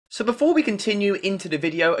So before we continue into the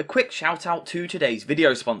video, a quick shout out to today's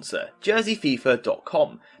video sponsor,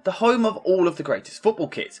 JerseyFIFA.com, the home of all of the greatest football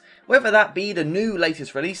kits. Whether that be the new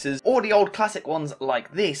latest releases or the old classic ones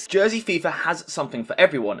like this, Jersey FIFA has something for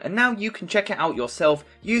everyone, and now you can check it out yourself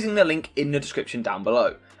using the link in the description down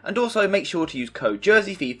below. And also make sure to use code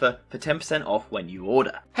JerseyFIFA for 10% off when you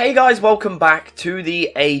order. Hey guys, welcome back to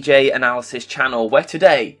the AJ Analysis channel, where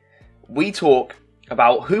today we talk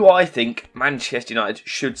about who I think Manchester United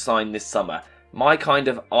should sign this summer. My kind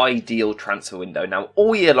of ideal transfer window. Now,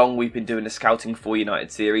 all year long we've been doing a Scouting for United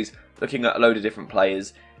series, looking at a load of different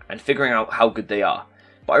players and figuring out how good they are.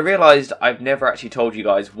 But I realised I've never actually told you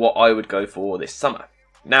guys what I would go for this summer.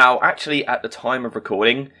 Now, actually at the time of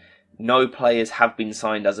recording, no players have been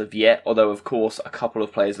signed as of yet, although of course a couple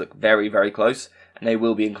of players look very, very close, and they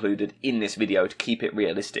will be included in this video to keep it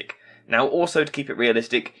realistic. Now, also to keep it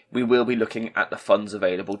realistic, we will be looking at the funds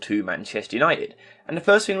available to Manchester United. And the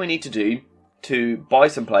first thing we need to do to buy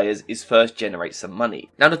some players is first generate some money.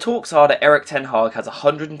 Now, the talks are that Erik ten Hag has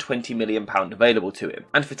 £120 million available to him.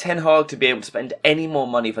 And for Ten Hag to be able to spend any more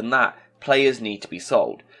money than that, players need to be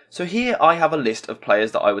sold. So here I have a list of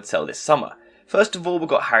players that I would sell this summer. First of all, we've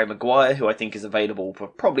got Harry Maguire, who I think is available for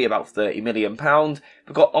probably about £30 million.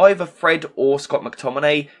 We've got either Fred or Scott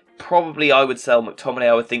McTominay. Probably I would sell McTominay,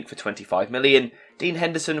 I would think, for 25 million, Dean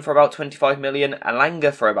Henderson for about 25 million,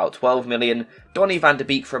 Elanga for about 12 million, Donny van de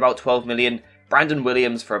Beek for about 12 million, Brandon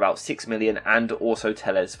Williams for about 6 million, and also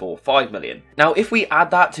Telles for 5 million. Now, if we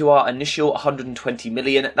add that to our initial 120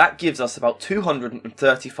 million, that gives us about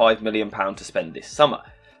 235 million pounds to spend this summer.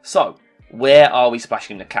 So, where are we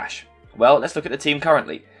splashing the cash? Well, let's look at the team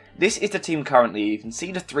currently. This is the team currently. You can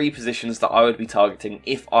see the three positions that I would be targeting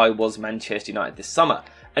if I was Manchester United this summer.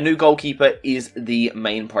 A new goalkeeper is the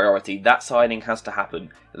main priority. That signing has to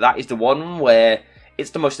happen. That is the one where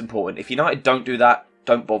it's the most important. If United don't do that,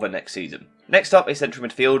 don't bother next season. Next up, a central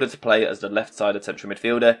midfielder to play as the left-sided central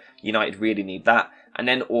midfielder. United really need that. And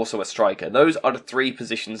then also a striker. Those are the three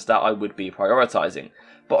positions that I would be prioritising.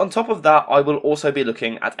 But on top of that, I will also be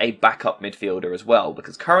looking at a backup midfielder as well,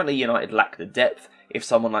 because currently United lack the depth if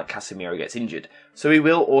someone like Casemiro gets injured. So we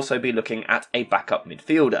will also be looking at a backup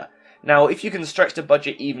midfielder. Now, if you can stretch the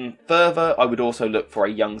budget even further, I would also look for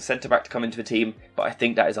a young centre-back to come into the team, but I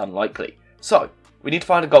think that is unlikely. So, we need to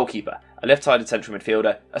find a goalkeeper, a left-sided central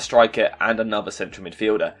midfielder, a striker, and another central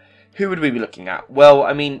midfielder. Who would we be looking at? Well,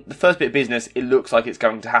 I mean, the first bit of business, it looks like it's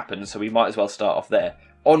going to happen, so we might as well start off there.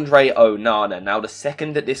 Andre Onana. Now, the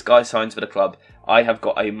second that this guy signs for the club, I have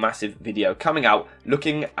got a massive video coming out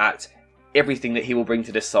looking at everything that he will bring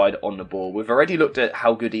to this side on the ball. We've already looked at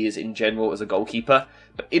how good he is in general as a goalkeeper,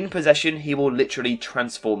 but in possession he will literally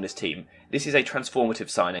transform this team. This is a transformative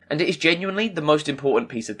signing, and it is genuinely the most important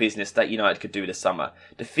piece of business that United could do this summer.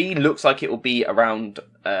 The fee looks like it will be around,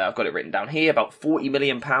 I've got it written down here, about £40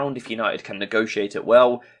 million if United can negotiate it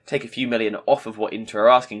well, take a few million off of what Inter are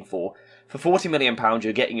asking for. For £40 million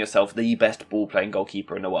you're getting yourself the best ball-playing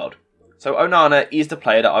goalkeeper in the world. So Onana is the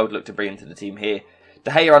player that I would look to bring into the team here. De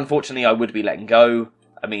Gea, unfortunately, I would be letting go.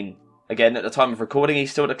 I mean, again, at the time of recording, he's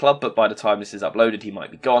still at the club, but by the time this is uploaded, he might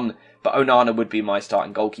be gone. But Onana would be my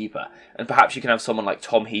starting goalkeeper. And perhaps you can have someone like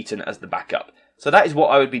Tom Heaton as the backup. So that is what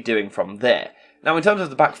I would be doing from there. Now, in terms of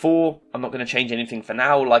the back four, I'm not going to change anything for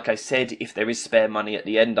now. Like I said, if there is spare money at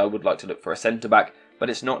the end, I would like to look for a centre-back, but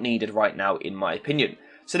it's not needed right now, in my opinion.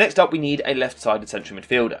 So next up, we need a left-sided central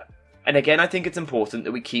midfielder. And again, I think it's important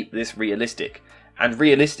that we keep this realistic. And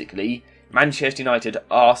realistically, Manchester United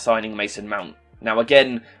are signing Mason Mount. Now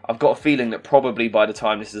again, I've got a feeling that probably by the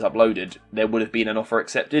time this is uploaded, there would have been an offer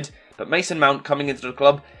accepted. But Mason Mount coming into the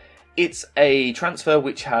club, it's a transfer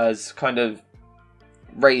which has kind of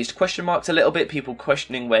raised question marks a little bit, people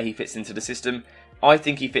questioning where he fits into the system. I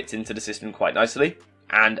think he fits into the system quite nicely.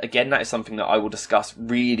 And again, that is something that I will discuss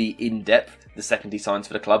really in depth the second he signs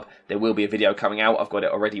for the club. There will be a video coming out. I've got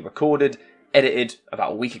it already recorded, edited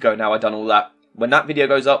about a week ago now. I've done all that. When that video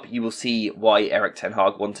goes up, you will see why Erik ten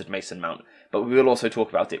Hag wanted Mason Mount. But we will also talk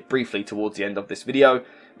about it briefly towards the end of this video.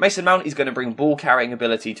 Mason Mount is going to bring ball-carrying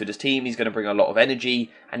ability to this team. He's going to bring a lot of energy,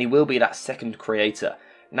 and he will be that second creator.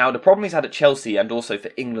 Now, the problem he's had at Chelsea and also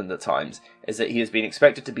for England at times is that he has been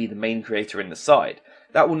expected to be the main creator in the side.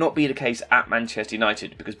 That will not be the case at Manchester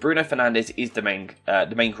United because Bruno Fernandes is the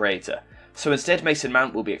main creator. So instead, Mason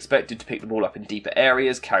Mount will be expected to pick the ball up in deeper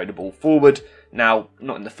areas, carry the ball forward. Now,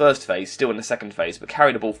 not in the first phase, still in the second phase, but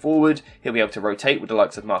carry the ball forward. He'll be able to rotate with the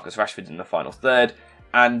likes of Marcus Rashford in the final third.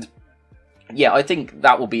 And yeah, I think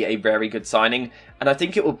that will be a very good signing. And I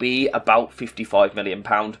think it will be about £55 million.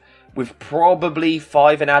 With probably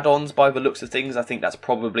 5 in add-ons by the looks of things. I think that's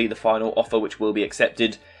probably the final offer which will be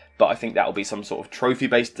accepted. but I think that will be some sort of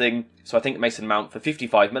trophy-based thing. So I think Mason Mount for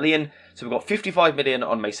 55 million. So we've got 55 million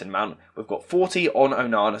on Mason Mount. We've got 40 on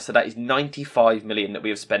Onana, so that is 95 million that we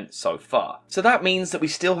have spent so far. So that means that we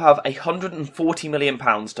still have £140 million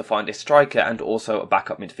to find a striker and also a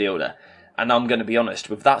backup midfielder. And I'm going to be honest,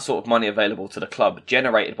 with that sort of money available to the club,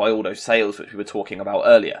 generated by all those sales which we were talking about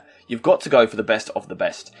earlier, you've got to go for the best of the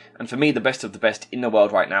best. And for me, the best of the best in the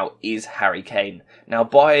world right now is Harry Kane. Now,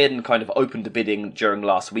 Bayern kind of opened the bidding during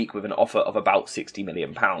last week with an offer of about £60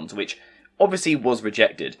 million, which obviously was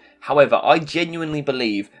rejected. However, I genuinely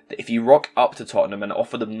believe that if you rock up to Tottenham and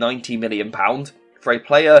offer them £90 million for a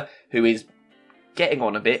player who is getting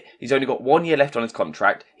on a bit, he's only got 1 year left on his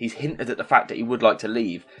contract, he's hinted at the fact that he would like to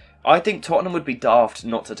leave, I think Tottenham would be daft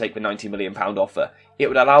not to take the £90 million offer. It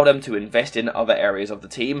would allow them to invest in other areas of the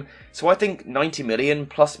team. So I think 90 million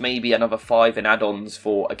plus maybe another 5 in add-ons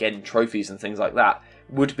for, again, trophies and things like that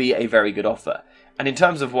would be a very good offer. And in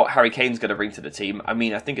terms of what Harry Kane's going to bring to the team, I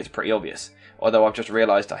mean, I think it's pretty obvious. Although I've just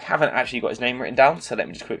realised I haven't actually got his name written down, so let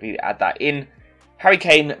me just quickly add that in. Harry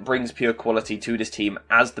Kane brings pure quality to this team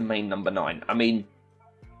as the main number 9. I mean,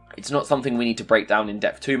 it's not something we need to break down in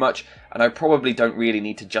depth too much, and I probably don't really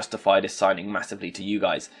need to justify this signing massively to you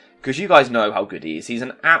guys, because you guys know how good he is. He's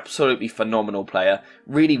an absolutely phenomenal player,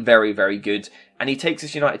 really very, very good, and he takes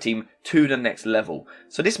this United team to the next level.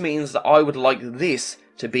 So this means that I would like this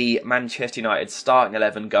to be Manchester United's starting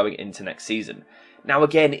 11 going into next season. Now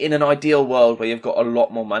again, in an ideal world where you've got a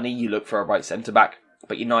lot more money, you look for a right centre-back,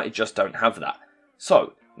 but United just don't have that.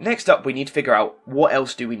 So, next up we need to figure out what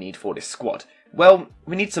else do we need for this squad. Well,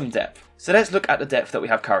 we need some depth. So let's look at the depth that we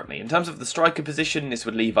have currently. In terms of the striker position, this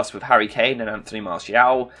would leave us with Harry Kane and Anthony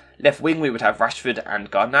Martial. Left wing, we would have Rashford and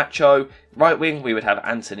Garnacho. Right wing, we would have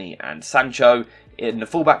Antony and Sancho. In the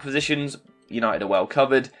fullback positions, United are well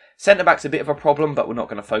covered. Centre-back's a bit of a problem, but we're not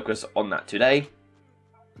going to focus on that today.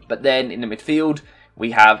 But then in the midfield,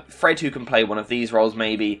 we have Fred, who can play one of these roles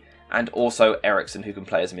maybe, and also Eriksen, who can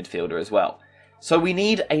play as a midfielder as well. So we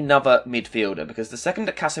need another midfielder, because the second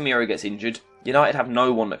that Casemiro gets injured, United have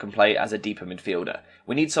no one that can play as a deeper midfielder.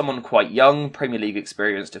 We need someone quite young, Premier League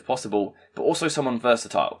experienced if possible, but also someone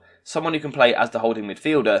versatile. Someone who can play as the holding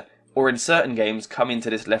midfielder, or in certain games come into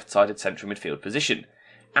this left-sided central midfield position.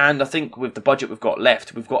 And I think with the budget we've got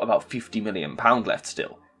left, we've got about £50 million left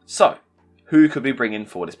still. So, who could we bring in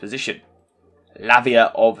for this position?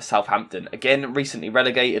 Lavia of Southampton. Again, recently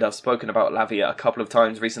relegated. I've spoken about Lavia a couple of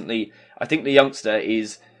times recently. I think the youngster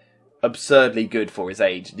is absurdly good for his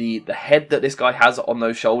age. The head that this guy has on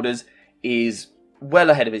those shoulders is well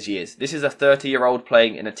ahead of his years. This is a 30-year-old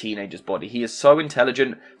playing in a teenager's body. He is so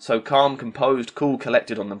intelligent, so calm, composed, cool,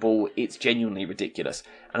 collected on the ball. It's genuinely ridiculous.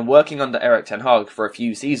 And working under Erik ten Hag for a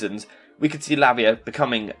few seasons, we could see Lavia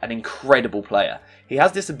becoming an incredible player. He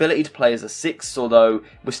has this ability to play as a 6, although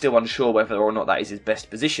we're still unsure whether or not that is his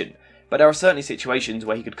best position. But there are certainly situations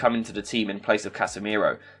where he could come into the team in place of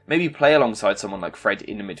Casemiro, maybe play alongside someone like Fred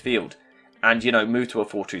in the midfield, and, you know, move to a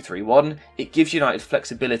 4-2-3-1. It gives United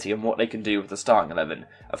flexibility on what they can do with the starting 11.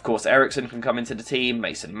 Of course, Eriksen can come into the team,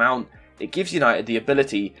 Mason Mount. It gives United the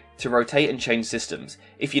ability to rotate and change systems.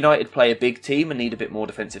 If United play a big team and need a bit more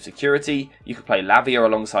defensive security, you could play Lavia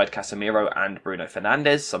alongside Casemiro and Bruno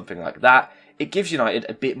Fernandes, something like that. It gives United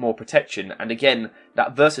a bit more protection and, again,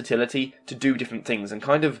 that versatility to do different things and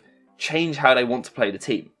kind of change how they want to play the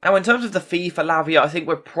team. Now, in terms of the fee for Lavia, I think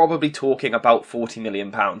we're probably talking about £40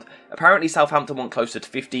 million. Apparently, Southampton want closer to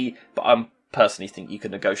 50, but I personally think you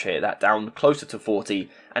can negotiate that down closer to 40,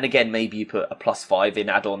 and again, maybe you put a +5 in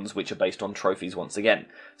add-ons, which are based on trophies once again.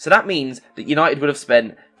 So that means that United would have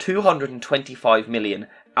spent £225 million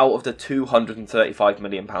out of the £235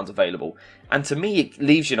 million available. And to me, it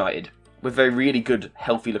leaves United with a really good,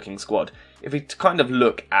 healthy-looking squad. If we kind of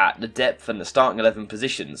look at the depth and the starting 11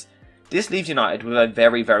 positions, this leaves United with a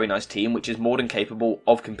very, very nice team, which is more than capable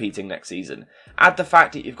of competing next season. Add the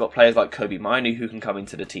fact that you've got players like Kobbie Mainoo who can come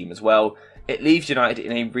into the team as well. It leaves United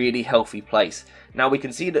in a really healthy place. Now, we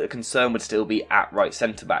can see that the concern would still be at right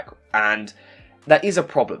centre-back, and that is a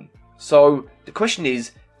problem. So, the question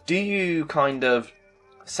is, do you kind of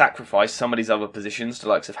sacrifice some of these other positions, the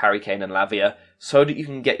likes of Harry Kane and Lavia, so that you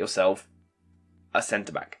can get yourself a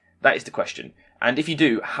centre-back? That is the question. And if you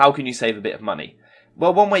do, how can you save a bit of money?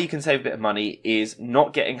 Well, one way you can save a bit of money is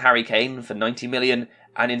not getting Harry Kane for 90 million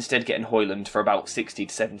and instead getting Højlund for about 60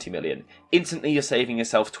 to 70 million. Instantly, you're saving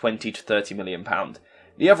yourself 20 to 30 million pound.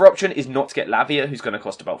 The other option is not to get Lavia, who's going to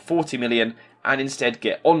cost about 40 million, and instead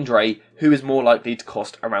get Andre, who is more likely to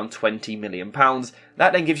cost around 20 million pounds.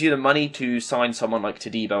 That then gives you the money to sign someone like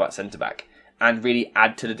Todibo at centre-back and really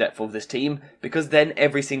add to the depth of this team, because then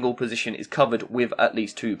every single position is covered with at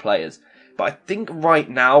least 2 players. but I think right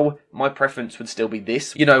now my preference would still be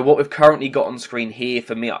this. You know, what we've currently got on screen here,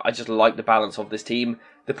 for me, I just like the balance of this team.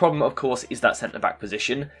 The problem, of course, is that centre-back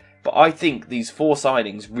position, but I think these 4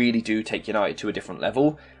 signings really do take United to a different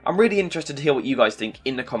level. I'm really interested to hear what you guys think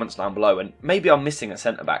in the comments down below, and maybe I'm missing a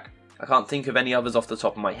centre-back. I can't think of any others off the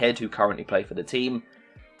top of my head who currently play for the team,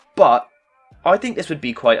 but I think this would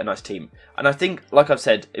be quite a nice team. And I think, like I've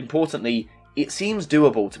said, importantly, it seems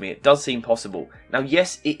doable to me. It does seem possible. Now,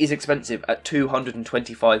 yes, it is expensive at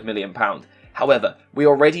 £225 million. However, we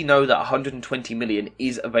already know that 120 million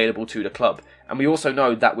is available to the club, and we also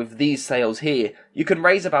know that with these sales here, you can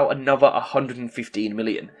raise about another 115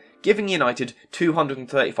 million, giving United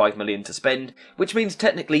 235 million to spend, which means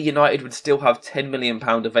technically United would still have 10 million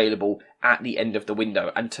pound available at the end of the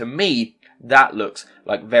window, and to me, that looks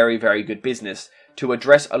like very, very good business to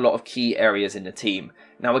address a lot of key areas in the team.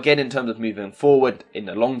 Now again, in terms of moving forward, in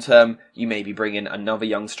the long term, you maybe bring in another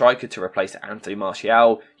young striker to replace Anthony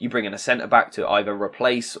Martial, you bring in a centre-back to either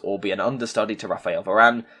replace or be an understudy to Rafael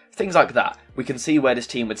Varane, things like that. We can see where this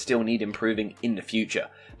team would still need improving in the future.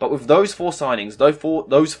 But with those 4 signings,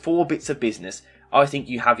 those four bits of business, I think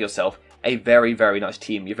you have yourself a very, very nice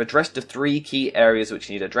team. You've addressed the 3 key areas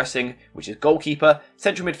which need addressing, which is goalkeeper,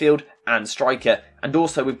 central midfield, and striker. And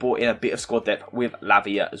also we've brought in a bit of squad depth with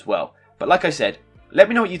Lavia as well. But like I said, let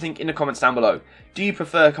me know what you think in the comments down below. Do you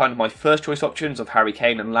prefer kind of my first choice options of Harry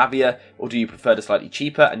Kane and Lavia, or do you prefer the slightly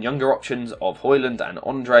cheaper and younger options of Højlund and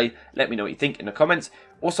Andre? Let me know what you think in the comments.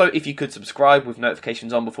 Also, if you could subscribe with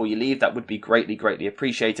notifications on before you leave, that would be greatly, greatly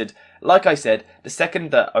appreciated. Like I said, the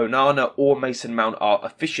second that Onana or Mason Mount are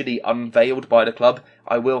officially unveiled by the club,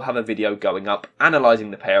 I will have a video going up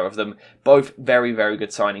analysing the pair of them. Both very, very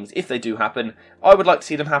good signings if they do happen. I would like to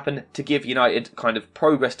see them happen to give United kind of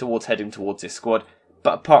progress towards heading towards this squad.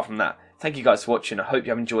 But apart from that, thank you guys for watching. I hope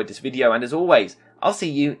you have enjoyed this video, and as always, I'll see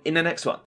you in the next one.